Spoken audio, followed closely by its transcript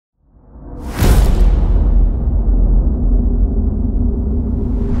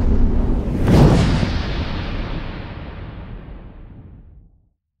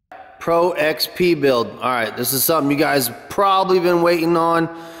Pro XP build. All right, this is something you guys probably been waiting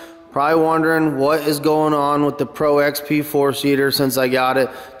on. Probably wondering what is going on with the Pro XP 4-seater since I got it.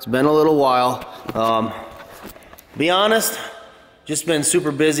 It's been a little while. Be honest, just been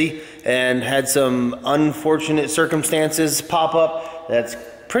super busy and had some unfortunate circumstances pop up that's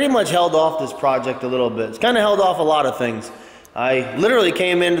pretty much held off this project a little bit. It's kind of held off a lot of things. I literally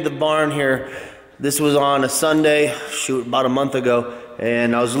came into the barn here. This was on a Sunday, shoot, about a month ago,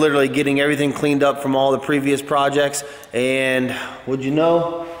 and I was literally getting everything cleaned up from all the previous projects. And would you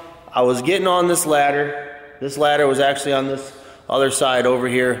know, I was getting on this ladder. This ladder was actually on this other side over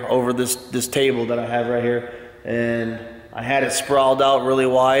here, over this table that I have right here, and I had it sprawled out really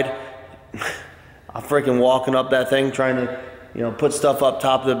wide. I'm freaking walking up that thing trying to, you know, put stuff up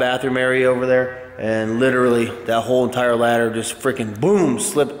top of the bathroom area over there, and literally that whole entire ladder just freaking boom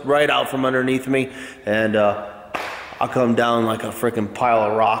slipped right out from underneath me, and I come down like a freaking pile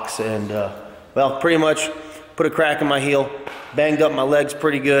of rocks, and well, pretty much put a crack in my heel, banged up my legs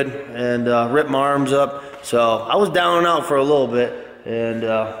pretty good, and ripped my arms up. So I was down and out for a little bit, and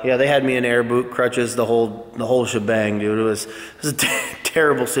yeah, they had me in air boot, crutches, the whole shebang, dude. It was a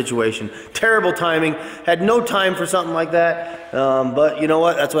terrible situation, terrible timing. Had no time for something like that, but you know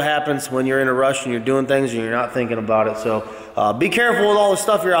what? That's what happens when you're in a rush and you're doing things and you're not thinking about it. So be careful with all the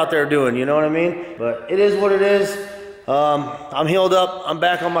stuff you're out there doing. You know what I mean? But it is what it is. I'm healed up. I'm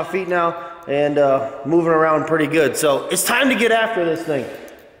back on my feet now and moving around pretty good. So it's time to get after this thing.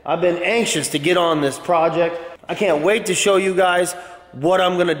 I've been anxious to get on this project. I can't wait to show you guys what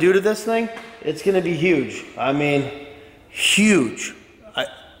I'm gonna do to this thing. It's gonna be huge. I mean, huge.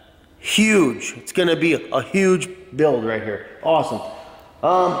 Huge. It's gonna be a huge build right here. Awesome.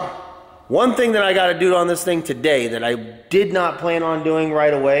 One thing that I gotta do on this thing today that I did not plan on doing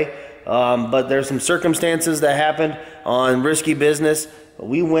right away, but there's some circumstances that happened on risky business.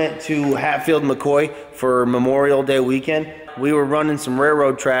 We went to Hatfield-McCoy for Memorial Day weekend. We were running some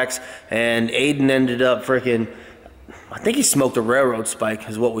railroad tracks, and Aiden ended up freaking, I think he smoked a railroad spike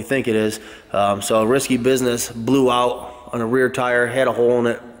is what we think it is. So risky business blew out on a rear tire, had a hole in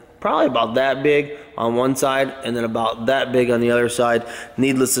it, probably about that big on one side and then about that big on the other side.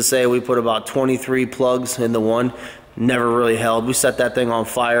 Needless to say, we put about 23 plugs in the one. Never really held. We set that thing on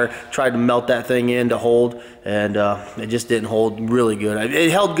fire, tried to melt that thing in to hold, and it just didn't hold really good.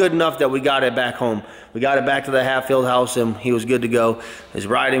 It held good enough that we got it back home. We got it back to the Hatfield house, and he was good to go. His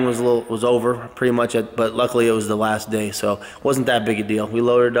riding was over pretty much, but luckily it was the last day, so it wasn't that big a deal. We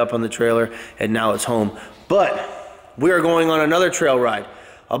loaded it up on the trailer, and now it's home. But we are going on another trail ride,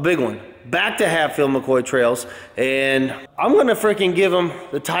 a big one, back to Hatfield-McCoy trails, and I'm gonna freaking give him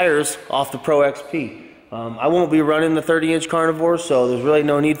the tires off the Pro XP. I won't be running the 30-inch carnivores, so there's really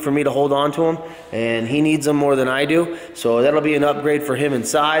no need for me to hold on to them, and he needs them more than I do, so that'll be an upgrade for him in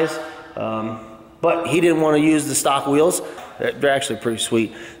size. But he didn't want to use the stock wheels. They're actually pretty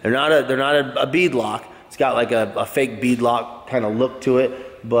sweet. They're not a bead lock. It's got like a fake bead lock kind of look to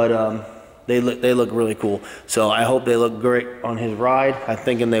it, but they look really cool. So I hope they look great on his ride. I'm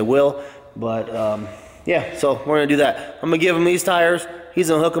thinking they will, but yeah, so we're gonna do that. I'm gonna give him these tires. He's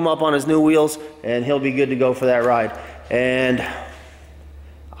gonna hook them up on his new wheels, and he'll be good to go for that ride. And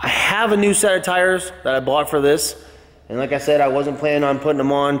I have a new set of tires that I bought for this. And like I said, I wasn't planning on putting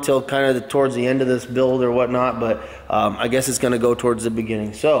them on till kind of towards the end of this build or whatnot, but I guess it's gonna go towards the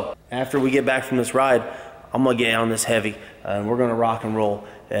beginning. So after we get back from this ride, I'm gonna get on this heavy, and we're gonna rock and roll.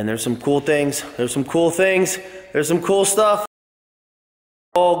 And there's some cool things, there's some cool things, there's some cool stuff.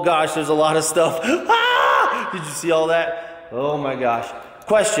 Oh gosh, there's a lot of stuff. Ah! Did you see all that? Oh my gosh.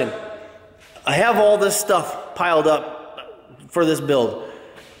 Question. I have all this stuff piled up for this build.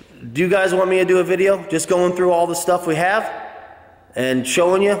 Do you guys want me to do a video just going through all the stuff we have and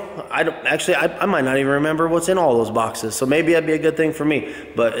showing you? I might not even remember what's in all those boxes, so maybe that'd be a good thing for me.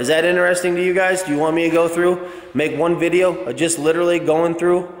 But is that interesting to you guys? Do you want me to go through, make one video of just literally going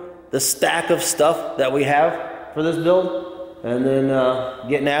through the stack of stuff that we have for this build and then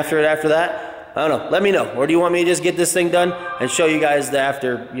getting after it after that? I don't know. Let me know. Or do you want me to just get this thing done and show you guys the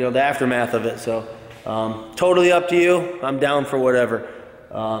aftermath of it? So totally up to you. I'm down for whatever.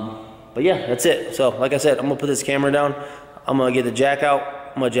 But yeah, that's it. So like I said, I'm gonna put this camera down. I'm gonna get the jack out.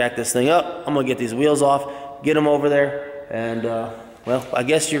 I'm gonna jack this thing up. I'm gonna get these wheels off, get them over there, and well, I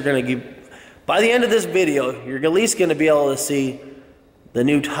guess you're gonna give. By the end of this video, you're at least gonna be able to see the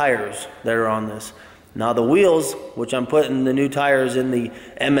new tires that are on this. Now the wheels, which I'm putting the new tires in the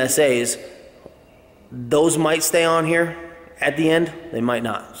MSAs. Those might stay on here at the end. They might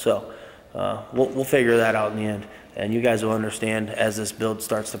not. So we'll figure that out in the end. And you guys will understand as this build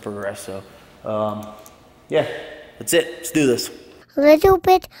starts to progress. So yeah, that's it. Let's do this. a little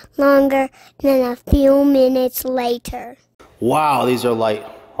bit longer than a few minutes later. Wow, these are light.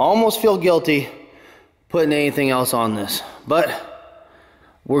 I almost feel guilty putting anything else on this, but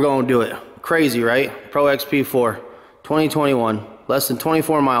we're gonna do it. Crazy, right? Pro XP4 2021, less than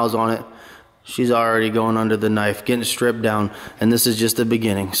 24 miles on it. She's already going under the knife, getting stripped down, and this is just the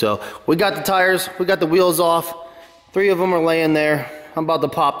beginning. So we got the tires, we got the wheels off. 3 of them are laying there. I'm about to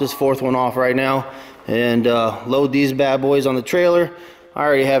pop this 4th one off right now and load these bad boys on the trailer. I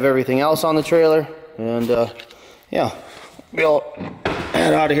already have everything else on the trailer, and yeah, we'll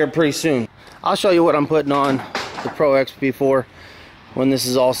head out of here pretty soon. I'll show you what I'm putting on the Pro XP4 when this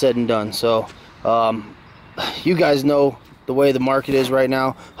is all said and done. So you guys know the way the market is right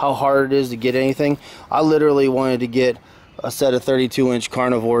now, how hard it is to get anything. I literally wanted to get a set of 32-inch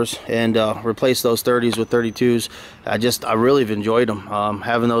carnivores and replace those 30s with 32s. I really have enjoyed them,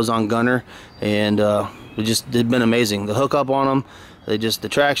 having those on gunner, and they've been amazing. The hookup on them, the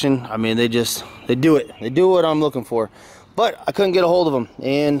traction, I mean, they do it. They do what I'm looking for. But I couldn't get a hold of them,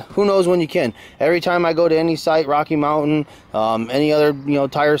 and who knows when you can. Every time I go to any site, Rocky Mountain, any other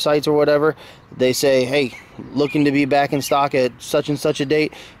tire sites or whatever, they say, hey, looking to be back in stock at such and such a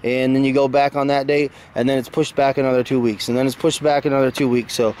date, and then you go back on that date, and then it's pushed back another 2 weeks, and then it's pushed back another 2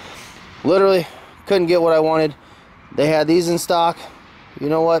 weeks. So literally couldn't get what I wanted. They had these in stock. You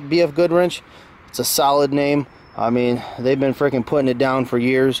know what, BF Goodwrench, it's a solid name. I mean, they've been freaking putting it down for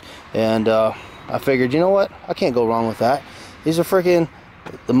years, and I figured, you know what, I can't go wrong with that. These are freaking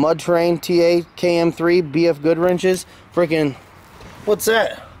the Mud Train TA KM3 BF Goodwrenches. Freaking, what's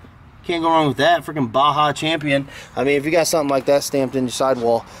that? Can't go wrong with that. Freaking Baja Champion. I mean, if you got something like that stamped in your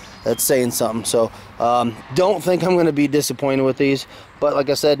sidewall, that's saying something. So don't think I'm going to be disappointed with these, but like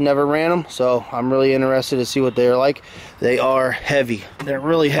I said, never ran them, so I'm really interested to see what they're like. They are heavy. They're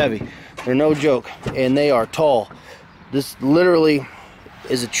really heavy. They're no joke, and they are tall. This literally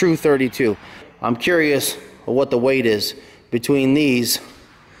is a true 32. I'm curious what the weight is between these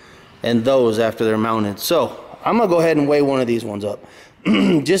and those after they're mounted. So I'm gonna go ahead and weigh one of these ones up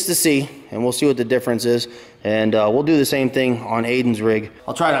just to see, and we'll see what the difference is, and we'll do the same thing on Aiden's rig.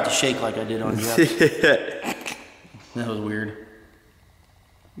 I'll try not to shake like I did on Jeff's. That was weird.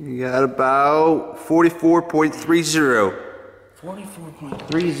 You got about 44.30.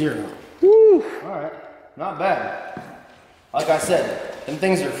 44.30. Woo! Alright, not bad. Like I said, them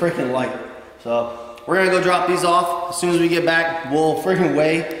things are freaking light. So we're gonna go drop these off. As soon as we get back, we'll freaking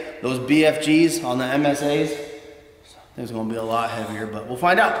weigh those BFGs on the MSAs. It's gonna be a lot heavier, but we'll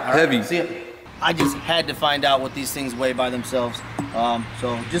find out. All right, heavy. See ya. I just had to find out what these things weigh by themselves.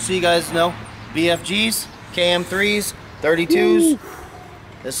 So just so you guys know, BFGs, KM3s, 32s,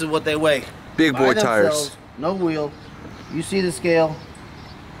 this is what they weigh. Big boy tires. No wheel. You see the scale.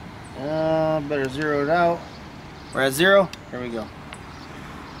 Better zero it out. We're at 0. Here we go.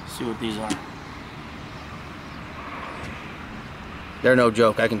 Let's see what these are. They're no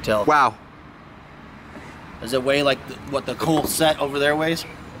joke, I can tell. Wow. Does it weigh like what the whole set over there weighs?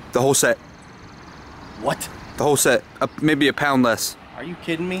 The whole set. What? The whole set. Maybe a pound less. Are you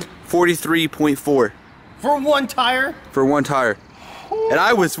kidding me? 43.4. For one tire? For one tire. And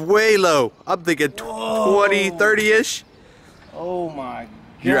I was way low. I'm thinking 20, 30-ish. Oh my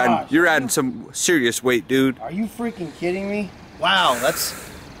gosh. You're adding some serious weight, dude. Are you freaking kidding me? Wow,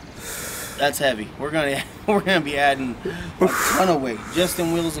 that's heavy. We're gonna be adding a ton of weight just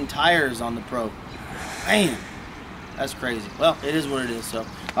in wheels and tires on the Pro. Man, that's crazy. Well, it is what it is. So,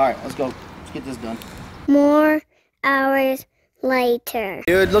 all right, let's go. Let's get this done. More hours later.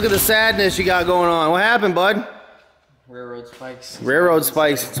 Dude, look at the sadness you got going on. What happened, bud? Railroad spikes. Railroad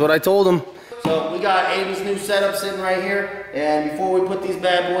spikes. That's what I told him. So we got Aiden's new setup sitting right here, and before we put these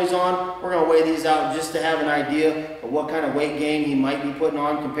bad boys on, we're gonna weigh these out just to have an idea of what kind of weight gain he might be putting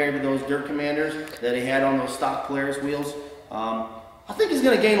on compared to those Dirt Commanders that he had on those stock Polaris wheels. I think he's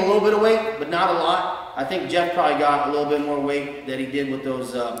gonna gain a little bit of weight, but not a lot. I think Jeff probably got a little bit more weight that he did with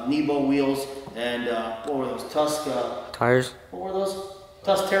those Nebo wheels and what were those, Tusk Tires? What were those?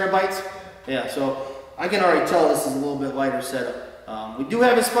 Tusk Terabytes? Yeah, so I can already tell this is a little bit lighter setup. We do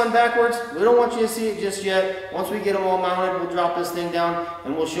have it spun backwards. We don't want you to see it just yet. Once we get them all mounted, we'll drop this thing down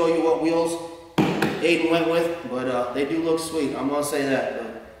and we'll show you what wheels Aiden went with, but they do look sweet. I'm gonna say that.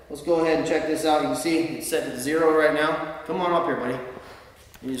 But let's go ahead and check this out. You can see it's set to 0 right now. Come on up here, buddy.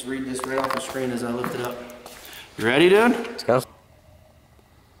 Let me just read this right off the screen as I lift it up. You ready, dude? Let's go.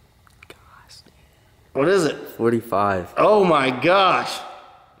 What is it? 45. Oh my gosh.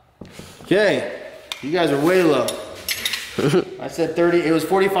 Okay, you guys are way low. I said 30, it was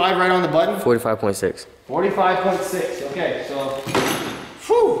 45 right on the button? 45.6. 45.6, okay, so,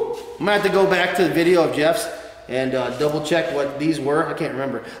 whew. I'm gonna have to go back to the video of Jeff's and double check what these were. I can't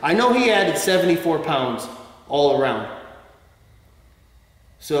remember. I know he added 74 pounds all around.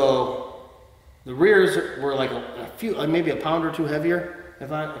 So the rears were like a few, maybe a pound or two heavier,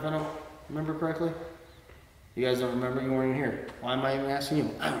 if I don't remember correctly. You guys don't remember? You weren't here. Why am I even asking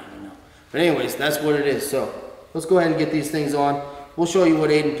you? I don't even know. But anyways, that's what it is. So let's go ahead and get these things on. We'll show you what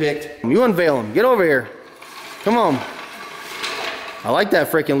Aiden picked. You unveil them. Get over here. Come on. I like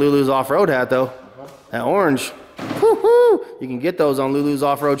that freaking Lulu's off-road hat though. That orange. Woo-hoo! You can get those on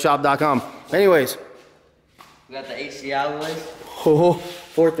lulusoffroadshop.com. Anyways. We got the HC alloys. Oh,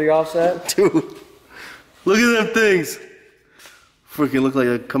 4.3 offset. dude. Look at them things. Freaking look like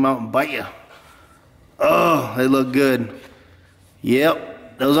they come out and bite you. Oh, they look good.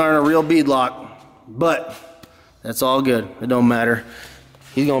 Yep, those aren't a real bead lock, but that's all good. It don't matter.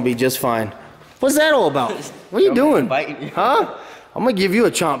 He's gonna be just fine. What's that all about? What are you doing? Huh? I'm gonna give you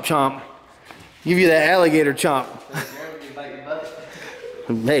a chomp chomp. Give you that alligator chomp.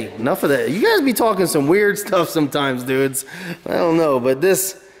 Hey, enough of that. You guys be talking some weird stuff sometimes, dudes. I don't know, but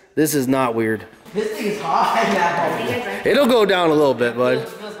this is not weird. This thing is hot now. It'll go down a little bit, bud.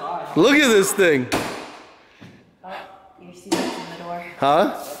 Look at this thing. Your seatbelt's in the door.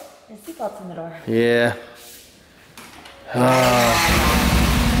 Huh? Your seatbelt's in the door. Yeah.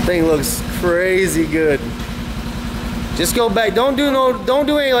 Thing looks crazy good. Just go back. Don't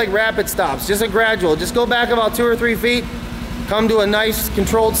do any like rapid stops. Just a gradual. Just go back about 2 or 3 feet. Come to a nice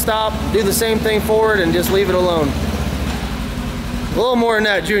controlled stop. Do the same thing forward and just leave it alone. A little more than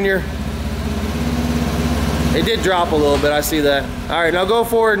that, Junior. It did drop a little bit. I see that. All right, now go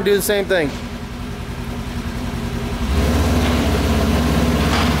forward and do the same thing.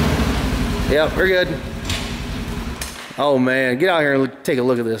 Yep, we're good. Oh man, get out here and take a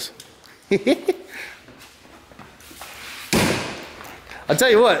look at this. I'll tell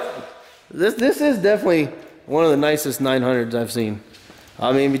you what, this is definitely one of the nicest 900s I've seen.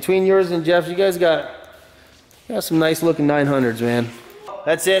 I mean, between yours and Jeff's, you guys got some nice looking 900s, man.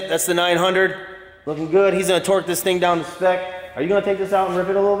 That's it, that's the 900. Looking good. He's gonna torque this thing down to spec. Are you gonna take this out and rip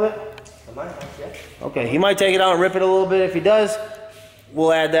it a little bit? I might, yeah. Okay, he might take it out and rip it a little bit. If he does,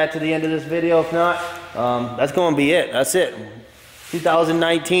 we'll add that to the end of this video. If not, that's gonna be it. That's it.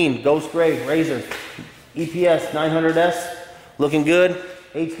 2019 Ghost Gray Razor EPS 900S. Looking good.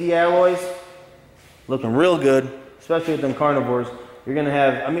 HD alloys. Looking real good, especially with them carnivores. You're gonna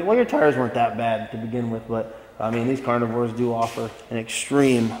have, I mean, well, your tires weren't that bad to begin with, but I mean, these carnivores do offer an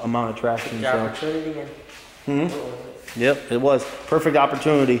extreme amount of traction. Yep, it was perfect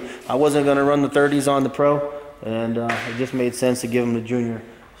opportunity. I wasn't gonna run the 30s on the Pro, and it just made sense to give them the Junior.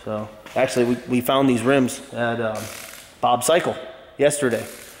 So actually, we found these rims at Bob's Cycle yesterday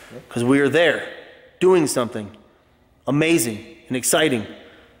because we were there doing something amazing and exciting.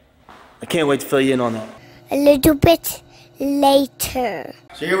 I can't wait to fill you in on that. A little bit later.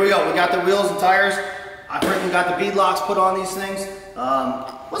 So here we go. We got the wheels and tires. I freaking got the bead locks put on these things.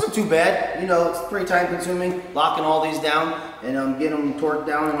 Wasn't too bad. You know, it's pretty time consuming locking all these down and getting them torqued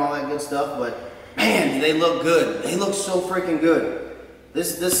down and all that good stuff. But man, they look good. They look so freaking good.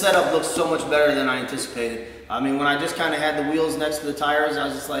 This setup looks so much better than I anticipated. I mean, when I just kind of had the wheels next to the tires, I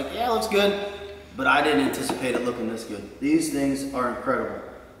was just like, yeah, it looks good. But I didn't anticipate it looking this good. These things are incredible.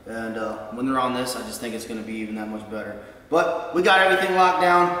 And when they're on this, I just think it's going to be even that much better. But we got everything locked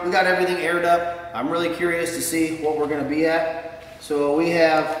down. We got everything aired up. I'm really curious to see what we're going to be at. So we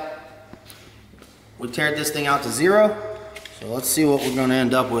teared this thing out to 0. So let's see what we're going to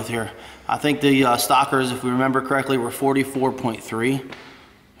end up with here. I think the stockers, if we remember correctly, were 44.3.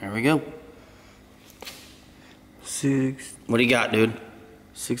 There we go. What do you got, dude?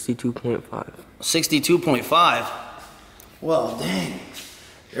 62.5. 62.5. Well, dang.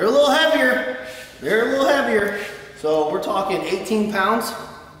 They're a little heavier. They're a little heavier. So we're talking 18 pounds.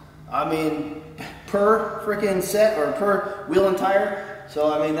 I mean, per freaking set or per wheel and tire.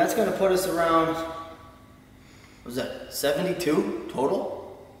 So I mean, that's going to put us around, what was that, 72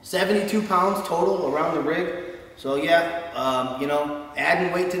 total? 72 pounds total around the rig. So yeah, you know,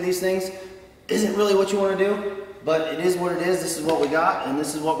 adding weight to these things isn't really what you want to do, but it is what it is. This is what we got, and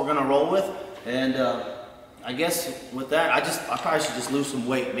this is what we're going to roll with. And I guess with that, I probably should just lose some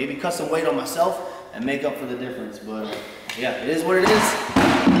weight. Maybe cut some weight on myself and make up for the difference. But yeah, it is what it is.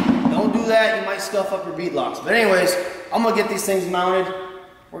 Don't do that, you might scuff up your bead locks. But anyways, I'm gonna get these things mounted.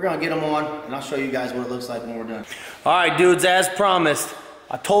 We're gonna get them on, and I'll show you guys what it looks like when we're done. All right, dudes, as promised,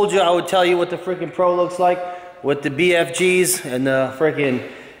 I told you I would tell you what the freaking Pro looks like with the BFGs and the freaking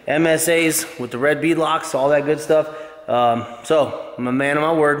MSAs with the red bead locks, all that good stuff. So I'm a man of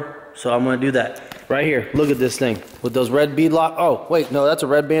my word, so I'm gonna do that. Right here, look at this thing with those red bead locks. Oh, wait, no, that's a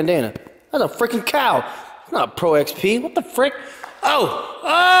red bandana. That's a freaking cow. Not Pro XP. What the frick?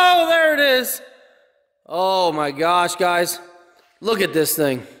 Oh, there it is. Oh my gosh, guys. Look at this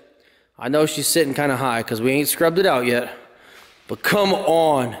thing. I know she's sitting kind of high because we ain't scrubbed it out yet. But come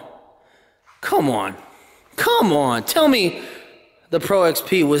on. Come on. Come on. Tell me the Pro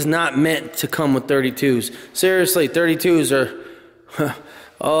XP was not meant to come with 32s. Seriously, 32s are,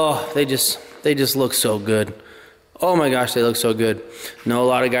 oh, they just look so good. Oh my gosh, they look so good. No, a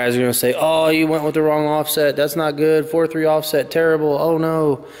lot of guys are going to say, oh, you went with the wrong offset. That's not good. 4.3 offset, terrible. Oh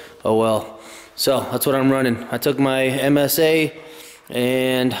no. Oh well. So that's what I'm running. I took my MSA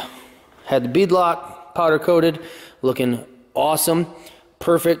and had the bead lock powder coated, looking awesome.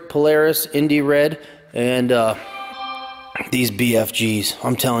 Perfect Polaris Indy Red, and these BFGs,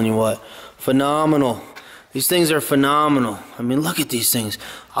 I'm telling you what, phenomenal. These things are phenomenal. I mean, look at these things.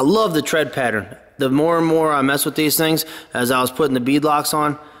 I love the tread pattern. The more and more I mess with these things, as I was putting the bead locks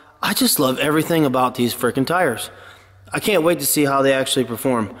on, I just love everything about these freaking tires. I can't wait to see how they actually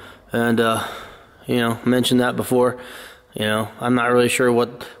perform. And you know, mentioned that before. You know, I'm not really sure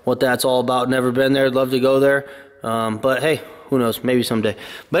what that's all about. Never been there. I'd love to go there. But hey, who knows? Maybe someday.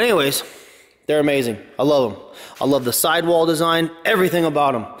 But anyways, they're amazing. I love them. I love the sidewall design, everything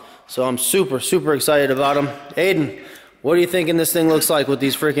about them. So I'm super, super excited about them. Aiden, what are you thinking this thing looks like with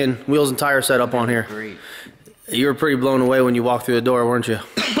these freaking wheels and tire setup on here? Great. You were pretty blown away when you walked through the door, weren't you?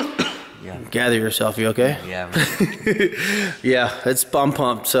 Yeah. Gather yourself, you okay? Yeah. Yeah, I'm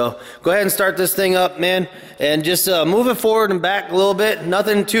pumped. So go ahead and start this thing up, man, and just move it forward and back a little bit.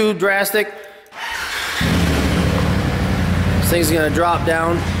 Nothing too drastic. This thing's gonna drop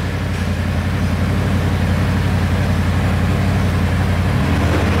down.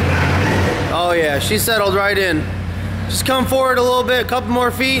 Oh yeah, she settled right in. Just come forward a little bit, a couple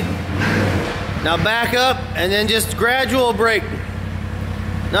more feet. Now back up and then just gradual brake.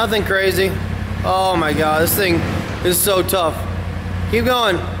 Nothing crazy. Oh my God, this thing is so tough. Keep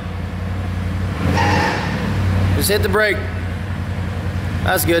going. Just hit the brake.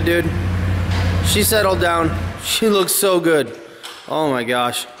 That's good, dude. She settled down. She looks so good. Oh my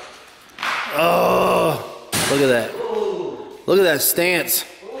gosh. Oh, look at that. Look at that stance.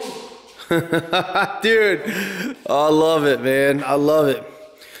 Dude, I love it, man. I love it.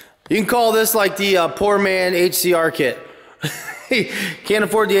 You can call this like the poor man HCR kit. Can't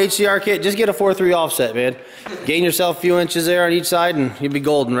afford the HCR kit, just get a 4.3 offset, man. Gain yourself a few inches there on each side and you'll be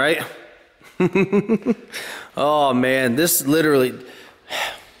golden, right? Oh man, this literally,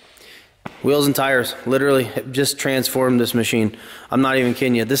 wheels and tires, literally just transformed this machine. I'm not even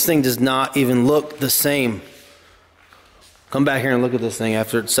kidding you. This thing does not even look the same. Come back here and look at this thing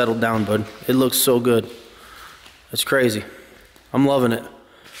after it's settled down, bud. It looks so good. It's crazy. I'm loving it.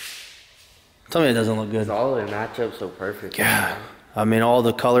 Tell me it doesn't look good. All of it match up so perfect. Yeah. I mean, all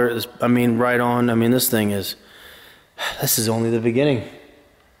the color is, I mean, right on. I mean, this is only the beginning.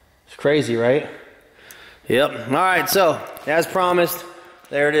 It's crazy, right? Yep. All right, so as promised,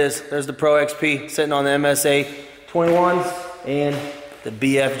 there it is. There's the Pro XP sitting on the MSA 21s and the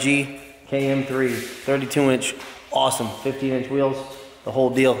BFG KM3 32-inch, awesome 15-inch wheels. The whole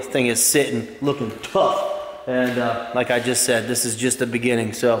deal. This thing is sitting, looking tough. And like I just said, this is just the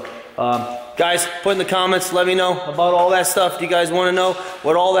beginning. So, guys, put in the comments, let me know about all that stuff. Do you guys want to know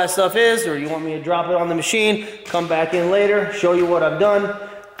what all that stuff is, or you want me to drop it on the machine, come back in later, show you what I've done?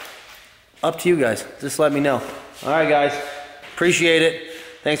 Up to you guys. Just let me know. All right, guys. Appreciate it.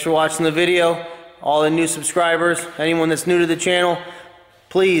 Thanks for watching the video. All the new subscribers, anyone that's new to the channel,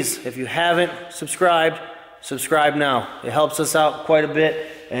 please, if you haven't subscribed, subscribe now. It helps us out quite a bit.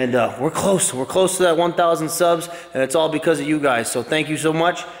 And we're close. We're close to that 1,000 subs, and it's all because of you guys. So thank you so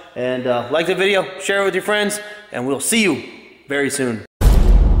much. And like the video, share it with your friends, and we'll see you very soon.